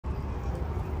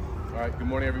All right, good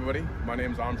morning, everybody. My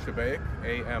name is Amrshabaik,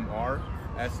 A-M-R-S-H-A-B-A-I-K.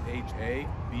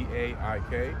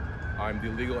 I'm the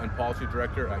Legal and Policy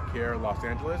Director at CAIR Los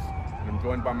Angeles, and I'm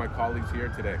joined by my colleagues here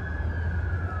today.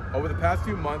 Over the past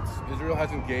few months, Israel has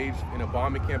engaged in a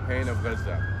bombing campaign of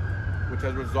Gaza, which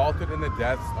has resulted in the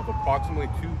deaths of approximately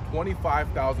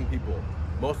 25,000 people,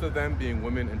 most of them being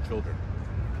women and children.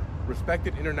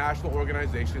 Respected international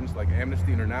organizations like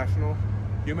Amnesty International,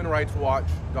 Human Rights Watch,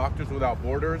 Doctors Without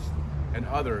Borders, and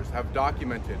others have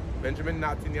documented Benjamin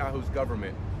Netanyahu's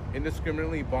government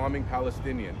indiscriminately bombing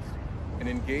Palestinians and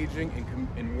engaging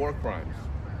in war crimes,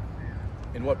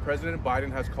 in what President Biden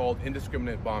has called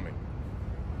indiscriminate bombing.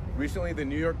 Recently, the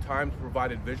New York Times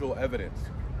provided visual evidence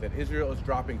that Israel is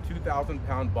dropping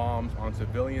 2,000-pound bombs on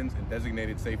civilians in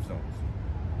designated safe zones.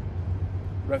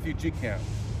 Refugee camps,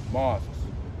 mosques,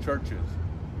 churches,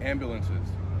 ambulances,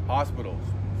 hospitals,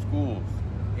 schools,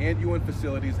 and UN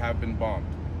facilities have been bombed.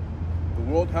 The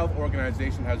World Health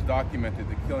Organization has documented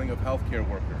the killing of healthcare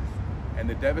workers and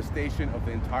the devastation of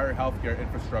the entire healthcare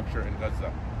infrastructure in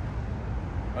Gaza.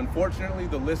 Unfortunately,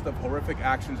 the list of horrific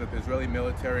actions that the Israeli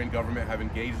military and government have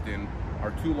engaged in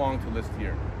are too long to list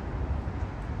here.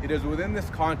 It is within this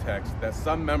context that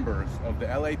some members of the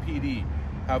LAPD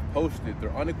have posted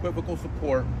their unequivocal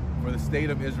support for the state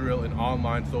of Israel in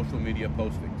online social media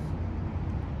postings.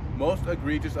 Most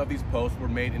egregious of these posts were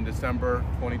made in December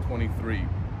 2023,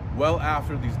 well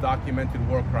after these documented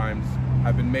war crimes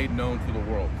have been made known to the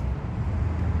world.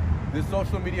 This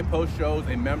social media post shows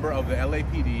a member of the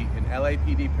LAPD in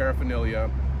LAPD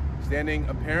paraphernalia standing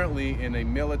apparently in a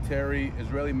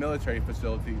Israeli military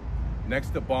facility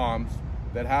next to bombs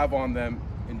that have on them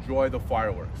 "Enjoy the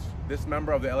fireworks." This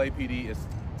member of the LAPD is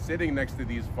sitting next to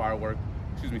these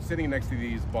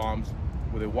bombs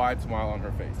with a wide smile on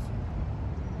her face.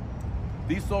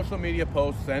 These social media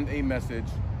posts send a message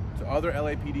to other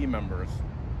LAPD members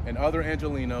and other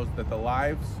Angelenos that the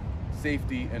lives,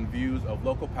 safety, and views of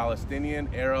local Palestinian,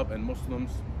 Arab, and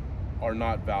Muslims are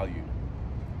not valued.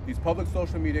 These public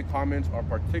social media comments are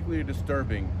particularly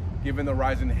disturbing given the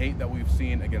rise in hate that we've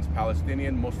seen against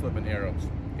Palestinian, Muslim, and Arabs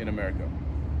in America.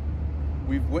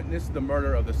 We've witnessed the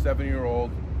murder of the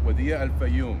 7-year-old Wadia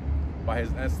al-Fayoum by his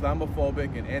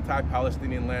Islamophobic and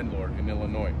anti-Palestinian landlord in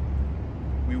Illinois.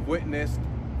 We've witnessed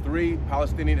 3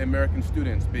 Palestinian American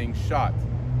students being shot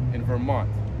in Vermont,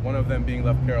 one of them being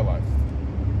left paralyzed.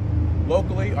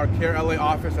 Locally, our CAIR-LA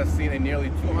office has seen a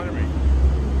nearly 200 rate.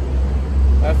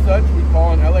 As such, we call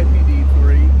on LAPD to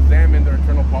re-examine their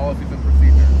internal policies and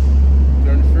procedures to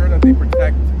ensure that they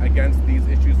protect against these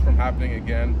issues from happening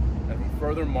again and from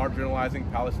further marginalizing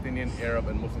Palestinian, Arab,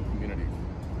 and Muslim communities.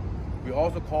 We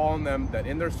also call on them that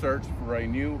in their search for a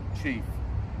new chief,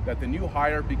 that the new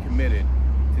hire be committed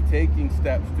to taking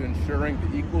steps to ensuring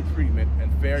the equal treatment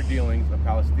and fair dealings of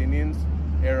Palestinians,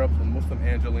 Arabs, and Muslim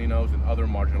Angelenos and other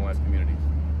marginalized communities.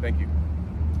 Thank you.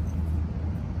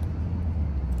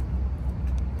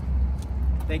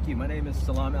 Thank you. My name is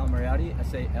Salam Al-Marayati,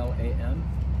 S-A-L-A-M,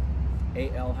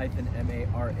 A-L-M-A-R-A-Y-A-T-I.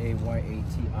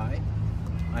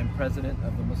 I'm president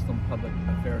of the Muslim Public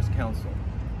Affairs Council.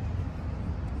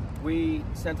 We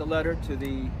sent a letter to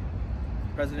the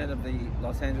president of the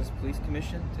Los Angeles Police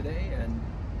Commission today, and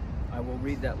I will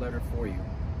read that letter for you.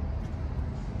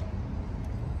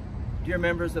 Dear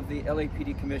members of the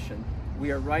LAPD Commission,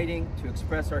 we are writing to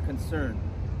express our concern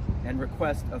and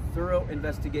request a thorough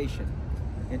investigation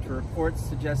into reports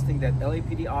suggesting that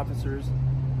LAPD officers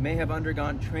may have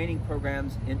undergone training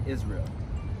programs in Israel.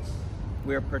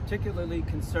 We are particularly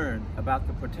concerned about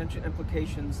the potential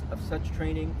implications of such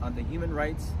training on the human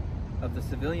rights of the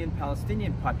civilian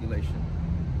Palestinian population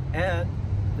and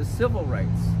the civil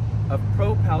rights of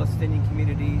pro-Palestinian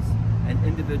communities and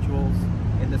individuals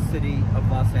in the city of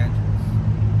Los Angeles.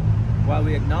 While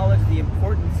we acknowledge the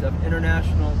importance of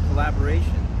international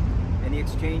collaboration and the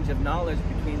exchange of knowledge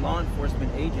between law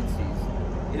enforcement agencies,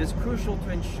 it is crucial to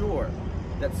ensure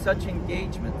that such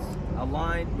engagements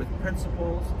align with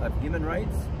principles of human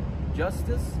rights,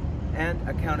 justice, and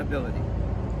accountability.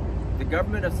 The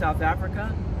government of South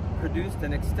Africa produced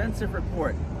an extensive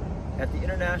report at the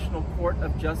International Court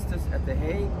of Justice at The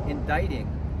Hague indicting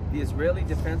the Israeli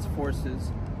Defense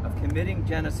Forces of committing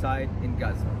genocide in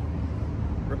Gaza.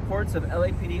 Reports of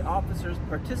LAPD officers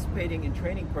participating in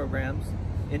training programs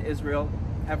in Israel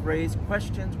have raised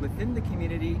questions within the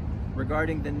community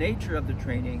regarding the nature of the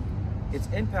training, its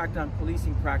impact on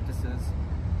policing practices,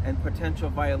 and potential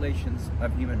violations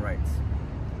of human rights.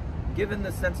 Given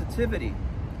the sensitive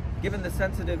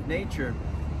nature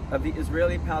of the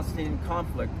Israeli-Palestinian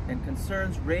conflict and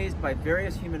concerns raised by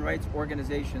various human rights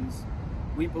organizations,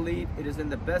 we believe it is in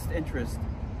the best interest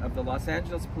of the Los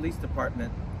Angeles Police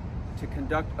Department to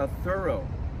conduct a thorough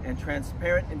and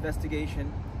transparent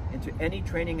investigation into any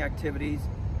training activities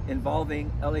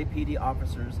involving LAPD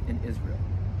officers in Israel.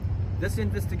 This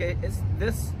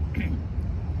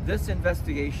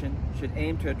investigation should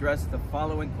aim to address the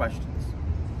following questions.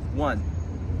 1.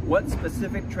 What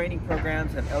specific training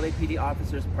programs have LAPD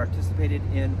officers participated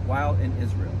in while in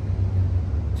Israel?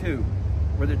 2.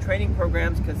 Were the training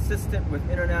programs consistent with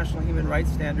international human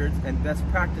rights standards and best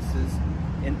practices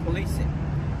in policing?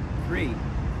 3.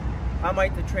 How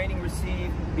might the training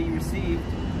be received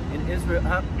in Israel?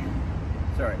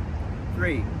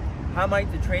 3. How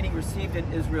might the training received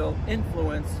in Israel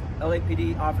influence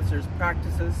LAPD officers'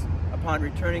 practices upon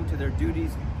returning to their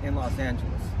duties in Los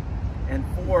Angeles? And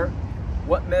 4.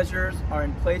 What measures are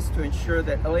in place to ensure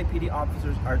that LAPD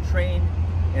officers are trained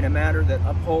in a manner that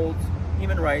upholds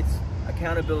human rights,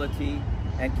 accountability,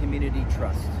 and community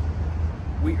trust?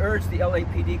 We urge the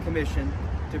LAPD Commission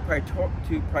to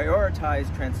prioritize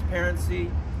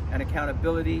transparency and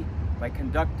accountability by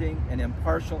conducting an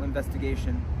impartial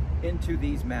investigation into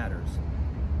these matters.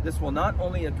 This will not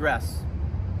only address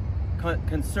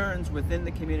concerns within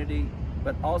the community,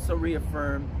 but also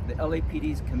reaffirm the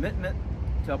LAPD's commitment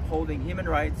to upholding human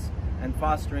rights and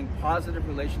fostering positive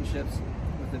relationships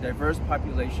with the diverse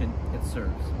population it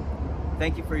serves.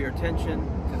 Thank you for your attention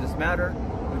to this matter.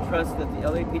 We trust that the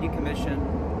LAPD Commission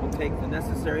will take the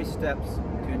necessary steps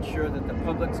to ensure that the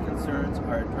public's concerns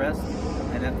are addressed,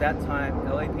 and at that time,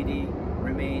 LAPD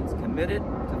remains committed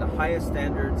to the highest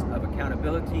standards of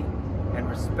accountability and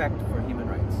respect for human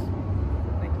rights.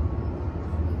 Thank you.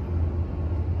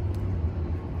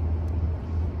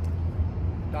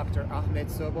 Dr. Ahmed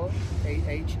Soboh,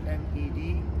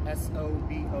 AHMED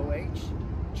SOBOH,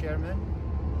 Chairman,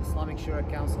 Islamic Shura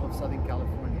Council of Southern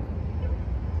California.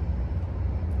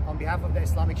 On behalf of the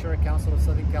Islamic Shura Council of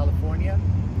Southern California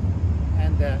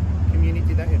and the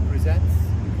community that it represents,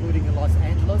 including in Los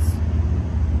Angeles,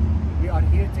 we are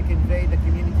here to convey the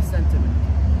community sentiment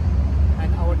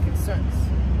and our concerns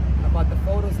about the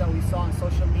photos that we saw on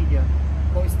social media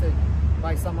posted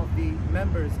by some of the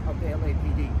members of the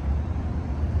LAPD.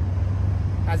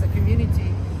 As a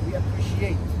community, we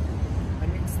appreciate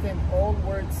and we extend all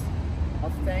words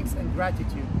of thanks and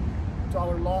gratitude to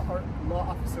our law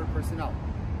officer personnel,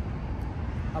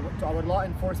 to our law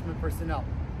enforcement personnel.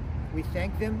 We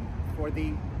thank them for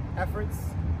the efforts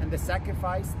and the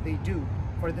sacrifice they do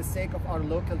for the sake of our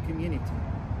local community.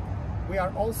 We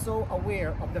are also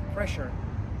aware of the pressure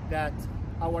that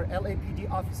our LAPD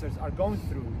officers are going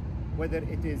through, whether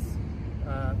it is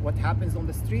what happens on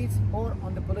the streets or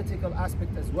on the political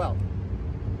aspect as well.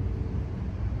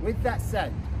 With that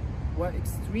said, we're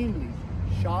extremely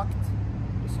shocked,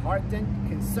 disheartened,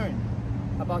 concerned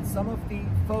about some of the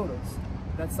photos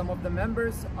that some of the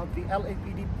members of the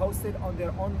LAPD posted on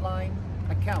their online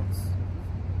accounts,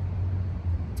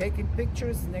 taking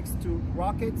pictures next to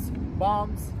rockets,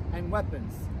 bombs, and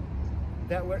weapons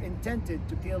that were intended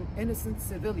to kill innocent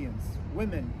civilians,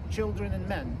 women, children, and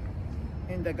men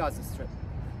in the Gaza Strip.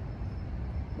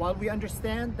 While we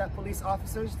understand that police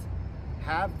officers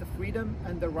have the freedom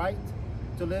and the right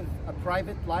to live a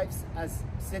private lives as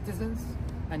citizens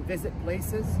and visit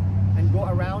places and go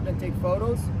around and take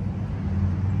photos,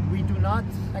 we do not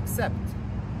accept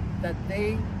that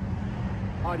they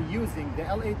are using the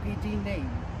LAPD name,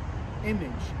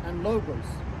 image, and logos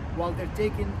while they're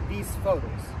taking these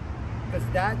photos, because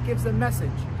that gives a message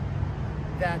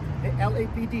that the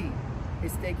LAPD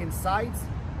is taking sides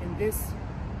in this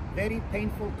very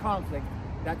painful conflict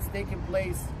that's taking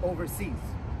place overseas,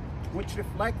 which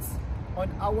reflects on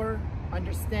our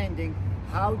understanding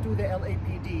how do the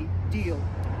LAPD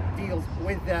deals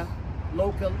with the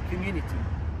local community,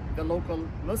 the local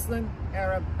Muslim,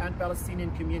 Arab, and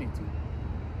Palestinian community.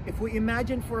 If we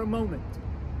imagine for a moment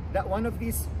that one of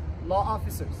these law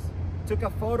officers took a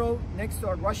photo next to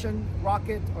a Russian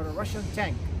rocket or a Russian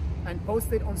tank and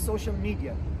posted on social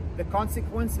media, the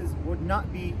consequences would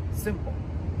not be simple.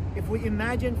 If we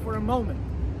imagine for a moment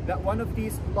that one of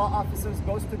these law officers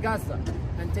goes to Gaza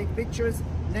and take pictures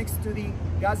next to the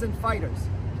Gazan fighters,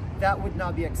 that would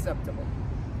not be acceptable.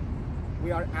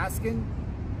 We are asking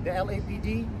the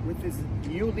LAPD with its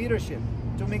new leadership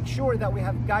to make sure that we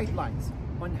have guidelines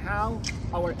on how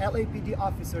our LAPD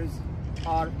officers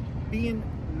are being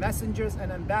messengers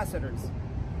and ambassadors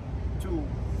to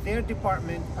their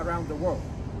department around the world,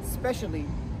 especially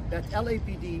that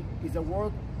LAPD is a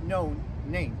world-known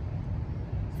name.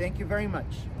 Thank you very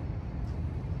much.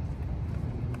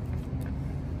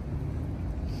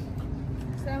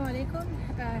 Assalamu alaikum.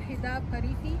 Hidab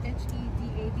Tarifi, Hedab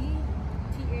Tarifi,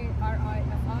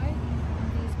 I'm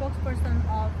the spokesperson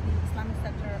of the Islamic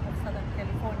sector of Southern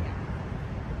California.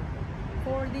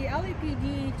 the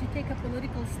LAPD to take a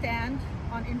political stand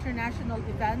on international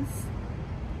events,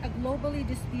 a globally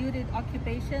disputed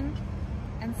occupation,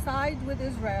 and side with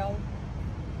Israel,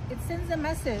 it sends a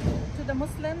message to the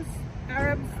Muslims,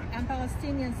 Arabs, and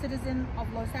Palestinian citizens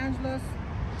of Los Angeles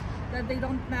that they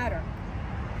don't matter.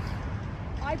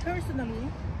 I personally,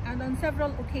 and on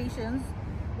several occasions,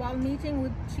 while meeting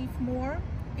with Chief Moore,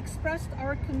 expressed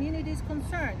our community's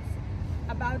concerns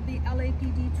about the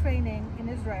LAPD training in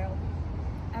Israel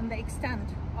and the extent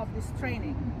of this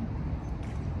training.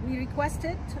 We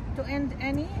requested to end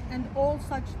any and all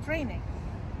such training.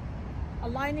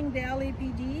 Aligning the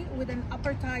LAPD with an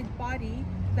apartheid body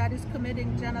that is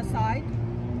committing genocide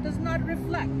does not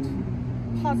reflect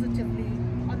positively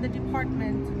on the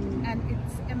department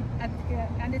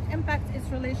and it impacts its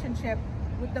relationship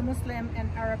with the Muslim and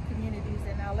Arab communities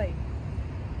in LA.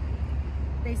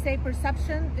 They say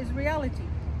perception is reality.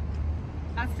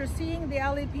 After seeing the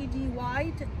LAPD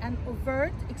wide and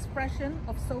overt expression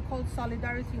of so-called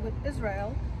solidarity with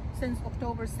Israel since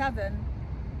October 7,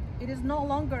 it is no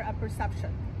longer a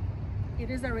perception. It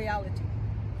is a reality.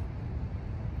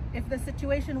 If the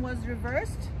situation was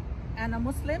reversed and a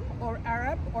Muslim or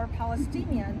Arab or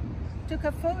Palestinian took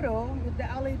a photo with the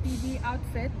LAPD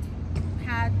outfit,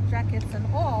 hat, jackets and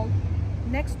all,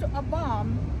 next to a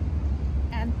bomb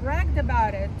and bragged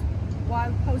about it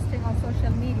while posting on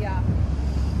social media,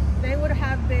 they would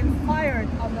have been fired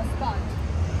on the spot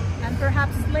and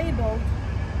perhaps labeled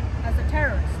as a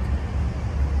terrorist.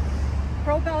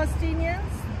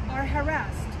 Pro-Palestinians are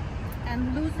harassed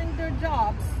and losing their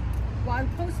jobs while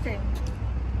posting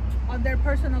on their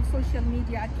personal social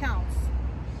media accounts.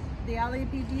 The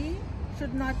LAPD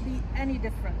should not be any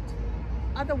different.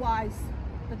 Otherwise,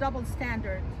 the double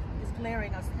standard is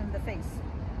glaring us in the face.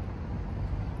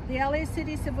 The LA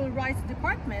City Civil Rights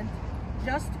Department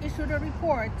just issued a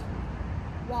report.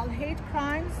 While hate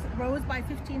crimes rose by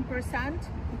 15%,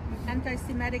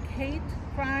 anti-Semitic hate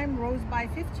crime rose by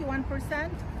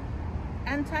 51%,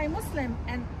 anti-Muslim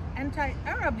and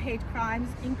anti-Arab hate crimes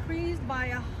increased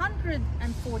by 140%.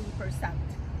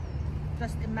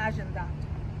 Just imagine that.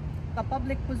 The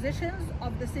public positions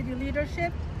of the city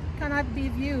leadership cannot be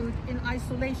viewed in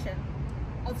isolation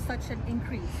of such an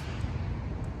increase.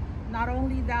 Not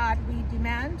only that, we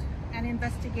demand an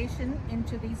investigation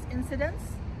into these incidents,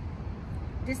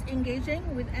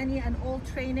 disengaging with any and all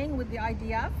training with the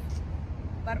IDF,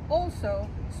 but also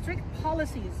strict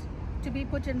policies to be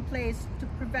put in place to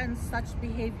prevent such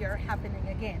behavior happening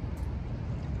again.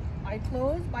 I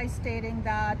close by stating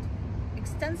that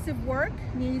extensive work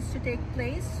needs to take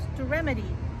place to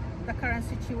remedy the current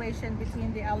situation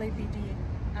between the LAPD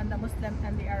and the Muslim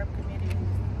and the Arab communities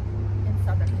in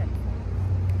Southern California.